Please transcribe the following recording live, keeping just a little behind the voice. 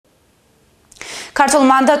ქართველ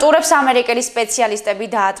მანდატურებს ამერიკელი სპეციალისტები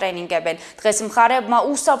დაატრენინგებენ. დღეს მხარეებმა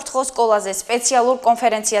უსაფრთხო სკოლაზე სპეციალურ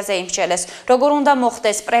კონფერენციაზე იმსჯელეს, როგორ უნდა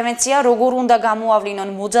მოხდეს პრევენცია, როგორ უნდა გამოავლინონ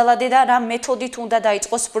მოძალადე და რა მეთოდით უნდა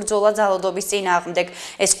დაიწყოს ბრძოლა ძალადობის წინააღმდეგ.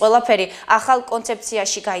 ეს ყველაფერი ახალ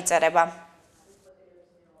კონცეფციაში გაიწერება.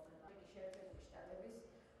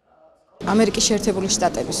 ამერიკის შეერთებული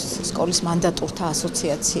შტატების სკოლის მანდატურთა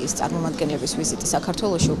ასოციაციის წარმომადგენლების ვიზიტი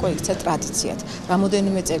საქართველოში უკვე იქცა ტრადიციად.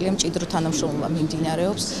 რამოდენიმე წელია მჭიდრო თანამშრომლობა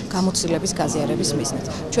მიმდინარეობს გამოცდილების გაზიარების მიზნით.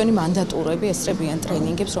 ჩვენი მანდატურები ესწრებიან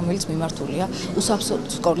ტრენინგებს, რომელიც მიმართულია უსაფრთხო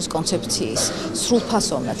სკოლის კონცეფციის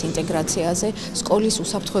სრულფასოვნად ინტეგრაციაზე, სკოლის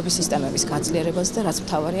უსაფრთხოების სისტემების გაძლიერებაზე და რაც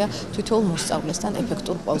მთავარია, თითოეულ მოსწავლესთან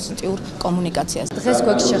ეფექტურ პოზიტიურ კომუნიკაციაზე. დღეს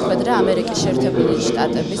გვაქვს შეხვედრა ამერიკის შეერთებული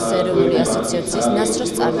შტატების ეროვნული ასოციაციის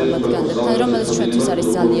ნასროს წარმომადგენლებს, რომელიც ჩვენთვის არის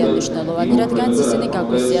ძალიან მნიშვნელოვანი, რადგან ისინი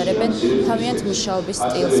გაგვიზიარებენ თავიანთ მუშაობის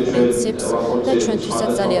სტილს, პრინციპს და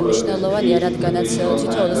ჩვენთვისაც ძალიან მნიშვნელოვანია, რადგანაც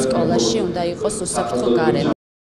თითოეულ სკოლაში უნდა იყოს უსაფრთხო გარემო.